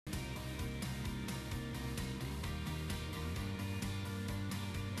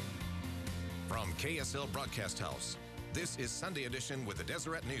From KSL Broadcast House, this is Sunday Edition with the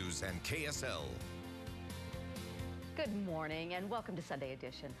Deseret News and KSL. Good morning and welcome to Sunday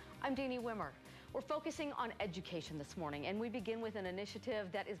Edition. I'm Deanie Wimmer. We're focusing on education this morning, and we begin with an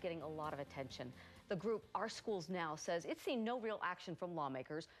initiative that is getting a lot of attention. The group Our Schools Now says it's seen no real action from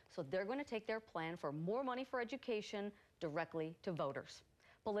lawmakers, so they're going to take their plan for more money for education directly to voters.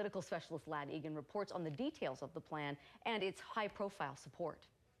 Political specialist Lad Egan reports on the details of the plan and its high-profile support.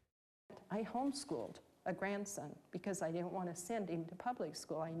 I homeschooled a grandson because I didn't want to send him to public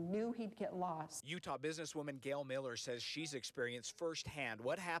school. I knew he'd get lost. Utah businesswoman Gail Miller says she's experienced firsthand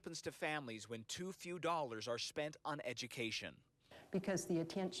what happens to families when too few dollars are spent on education. Because the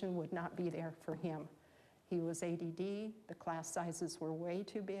attention would not be there for him. He was ADD, the class sizes were way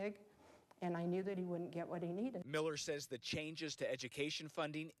too big, and I knew that he wouldn't get what he needed. Miller says the changes to education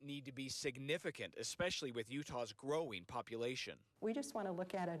funding need to be significant, especially with Utah's growing population. We just want to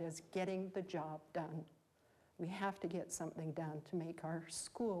look at it as getting the job done. We have to get something done to make our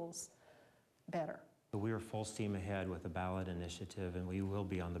schools better. We are full steam ahead with the ballot initiative, and we will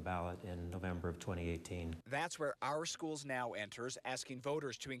be on the ballot in November of 2018. That's where Our Schools Now enters, asking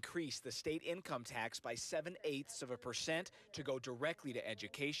voters to increase the state income tax by 7/8% to go directly to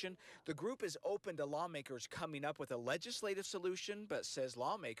education. The group is open to lawmakers coming up with a legislative solution, but says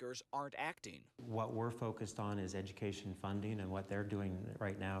lawmakers aren't acting. What we're focused on is education funding, and what they're doing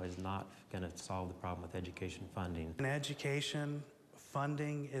right now is not going to solve the problem with education funding. And education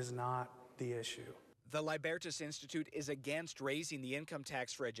funding is not the issue. The Libertas Institute is against raising the income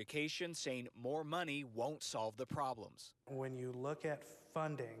tax for education, saying more money won't solve the problems. When you look at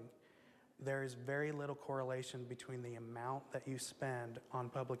funding, there is very little correlation between the amount that you spend on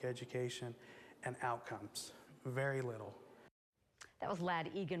public education and outcomes. Very little. That was Lad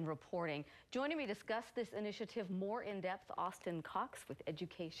Egan reporting. Joining me to discuss this initiative more in depth, Austin Cox with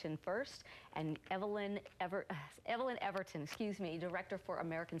Education First, and Evelyn Everton, Director for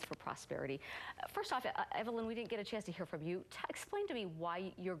Americans for Prosperity. First off, Evelyn, we didn't get a chance to hear from you. Explain to me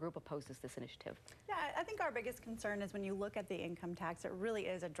why your group opposes this initiative. Yeah, I think our biggest concern is when you look at the income tax, it really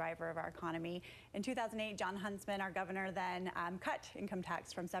is a driver of our economy. In 2008, John Huntsman, our governor, then cut income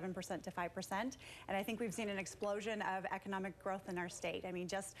tax from 7% to 5%. And I think we've seen an explosion of economic growth in our state. I mean,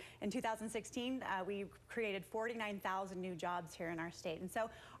 just in 2016, we created 49,000 new jobs here in our state. And so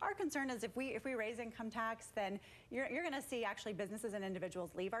our concern is if we raise income tax, then you're going to see actually businesses and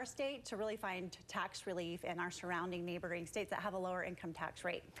individuals leave our state to really find tax relief in our surrounding neighboring states that have a lower income tax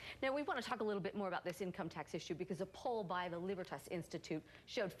rate. Now, we want to talk a little bit more about this income tax issue because a poll by the Libertas Institute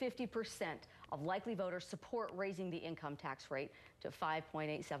showed 50% of likely voters support raising the income tax rate to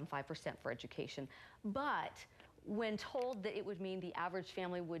 5.875% for education. But when told that it would mean the average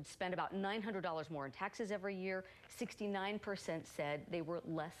family would spend about $900 more in taxes every year, 69% said they were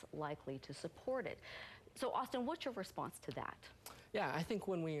less likely to support it. So, Austin, what's your response to that? Yeah, I think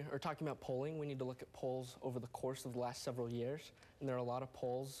when we are talking about polling, we need to look at polls over the course of the last several years. And there are a lot of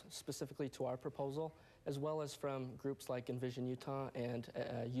polls specifically to our proposal, as well as from groups like Envision Utah and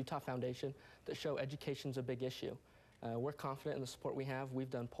Utah Foundation that show education's a big issue. We're confident in the support we have. We've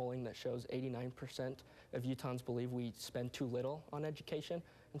done polling that shows 89% of Utahns believe we spend too little on education.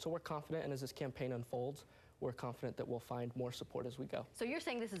 And so we're confident, and as this campaign unfolds, we're confident that we'll find more support as we go. So you're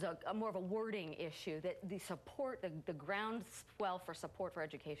saying this is a more of a wording issue, that the support, the groundswell for support for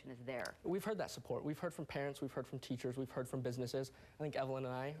education is there? We've heard that support. We've heard from parents, we've heard from teachers, we've heard from businesses. I think Evelyn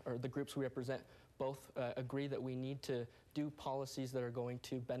and I, or the groups we represent, both agree that we need to do policies that are going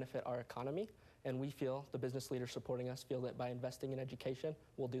to benefit our economy. And we feel, the business leaders supporting us feel that by investing in education,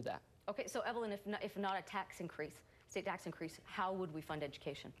 we'll do that. Okay, so Evelyn, if not a tax increase, state tax increase, how would we fund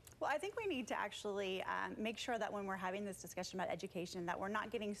education? Well, I think we need to actually make sure that when we're having this discussion about education, that we're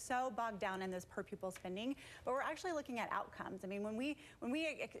not getting so bogged down in this per pupil spending, but we're actually looking at outcomes. I mean, when we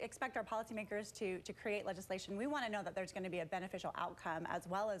expect our policymakers to create legislation, we want to know that there's going to be a beneficial outcome as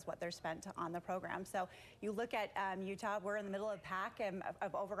well as what they're spent on the program. So you look at Utah, we're in the middle of PAC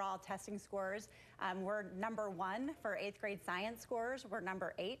of overall testing scores. We're #1 for 8th grade science scores. We're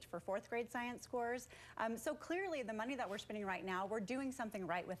 #8 for 4th grade science scores. So clearly the money that we're spending right now, we're doing something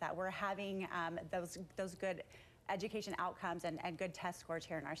right with that. We're having those good education outcomes and good test scores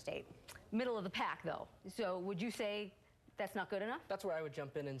here in our state. Middle of the pack, though. So would you say that's not good enough? That's where I would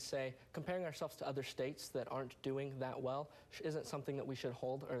jump in and say comparing ourselves to other states that aren't doing that well isn't something that we should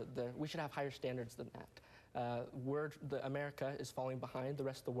hold, or we should have higher standards than that. America is falling behind the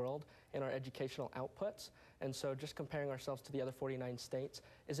rest of the world in our educational outputs, and so just comparing ourselves to the other 49 states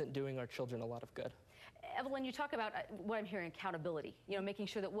isn't doing our children a lot of good. Evelyn, you talk about what I'm hearing, accountability, making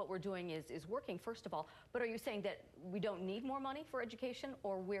sure that what we're doing is working, first of all, but are you saying that we don't need more money for education,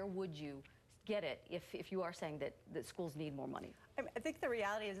 or where would you get it if you are saying that schools need more money? I think the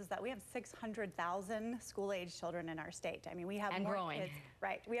reality is that we have 600,000 school-age children in our state. I mean, we have more growing. kids.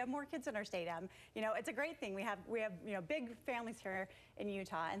 Right, we have more kids in our state. You know, it's a great thing. We have big families here in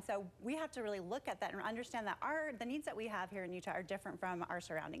Utah, and so we have to really look at that and understand that the needs that we have here in Utah are different from our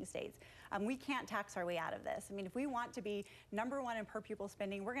surrounding states. We can't tax our way out of this. I mean, if we want to be #1 in per pupil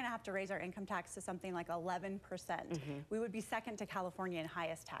spending, we're going to have to raise our income tax to something like 11%. We would be second to California in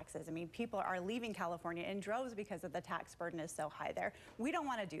highest taxes. I mean, people are leaving California in droves because of the tax burden is so high there. We don't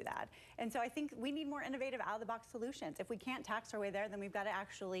want to do that. And so I think we need more innovative out-of-the-box solutions. If we can't tax our way there, then we've got to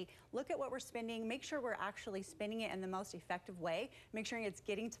actually look at what we're spending, make sure we're actually spending it in the most effective way, make sure it's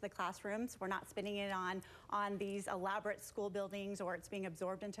getting to the classrooms. We're not spending it on these elaborate school buildings or it's being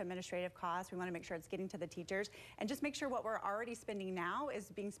absorbed into administrative costs. We want to make sure it's getting to the teachers and just make sure what we're already spending now is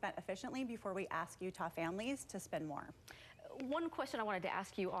being spent efficiently before we ask Utah families to spend more. One question I wanted to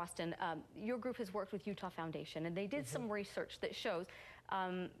ask you, Austin, your group has worked with Utah Foundation, and they did some research that shows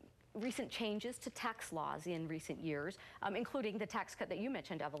recent changes to tax laws in recent years, including the tax cut that you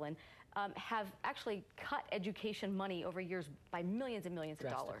mentioned, Evelyn, have actually cut education money over years by millions and millions of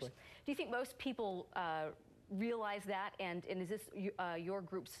dollars. Do you think most people realize that, and is this your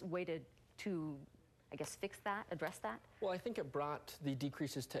group's way to I guess, fix that, address that? Well, I think it brought the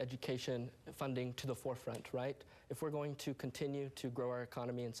decreases to education funding to the forefront, right? If we're going to continue to grow our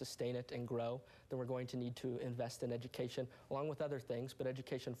economy and sustain it and grow, then we're going to need to invest in education, along with other things, but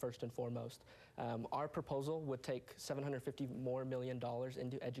education first and foremost. Our proposal would take $750 million more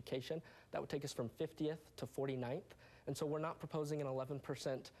into education. That would take us from 50th to 49th. And so we're not proposing an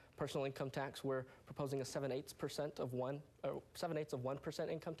 11% personal income tax. We're proposing a 7/8% of 1%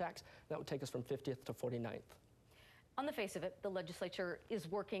 income tax. That would take us from 50th to 49th. On the face of it, the legislature is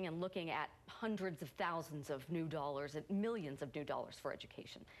working and looking at hundreds of thousands of new dollars and millions of new dollars for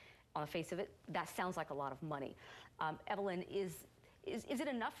education. On the face of it, that sounds like a lot of money. Evelyn, is it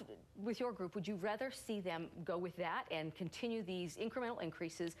enough with your group? Would you rather see them go with that and continue these incremental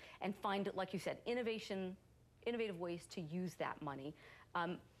increases and find, like you said, innovative ways to use that money?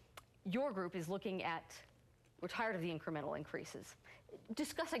 Your group is looking at, we're tired of the incremental increases.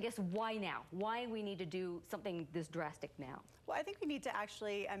 Discuss, I guess, why now? Why we need to do something this drastic now? Well, I think we need to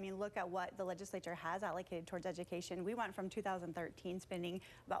actually, look at what the legislature has allocated towards education. We went from 2013 spending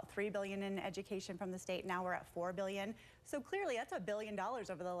about $3 billion in education from the state. Now we're at $4 billion. So clearly that's $1 billion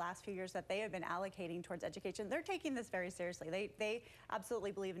over the last few years that they have been allocating towards education. They're taking this very seriously. They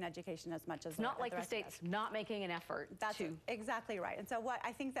absolutely believe in education as much as it's not like the state's not making an effort. That's exactly right. And so what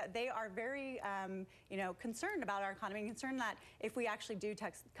I think that they are very, concerned about our economy, concerned that if we actually do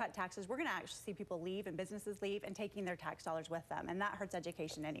cut taxes, we're going to actually see people leave and businesses leave and taking their tax dollars with them, and that hurts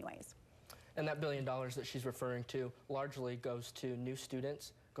education anyways. And that $1 billion that she's referring to largely goes to new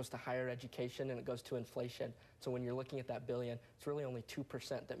students, goes to higher education, and it goes to inflation. So when you're looking at that $1 billion, it's really only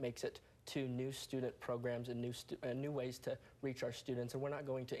 2% that makes it to new student programs and new ways to reach our students. And we're not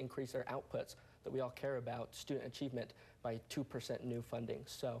going to increase our outputs that we all care about, student achievement, by 2% new funding.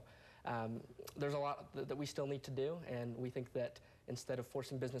 So there's a lot that we still need to do, and we think that instead of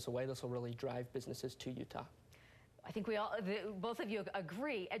forcing business away, this will really drive businesses to Utah. I think both of you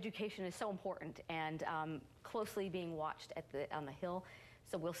agree education is so important and closely being watched on the Hill.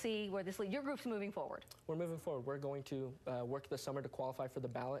 So we'll see where this leads. Your group's moving forward. We're moving forward. We're going to work this summer to qualify for the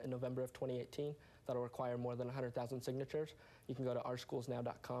ballot in November of 2018. That'll require more than 100,000 signatures. You can go to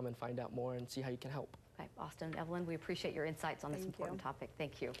ourschoolsnow.com and find out more and see how you can help. Okay, Austin, Evelyn, we appreciate your insights on this important topic.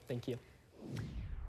 Thank you. Thank you.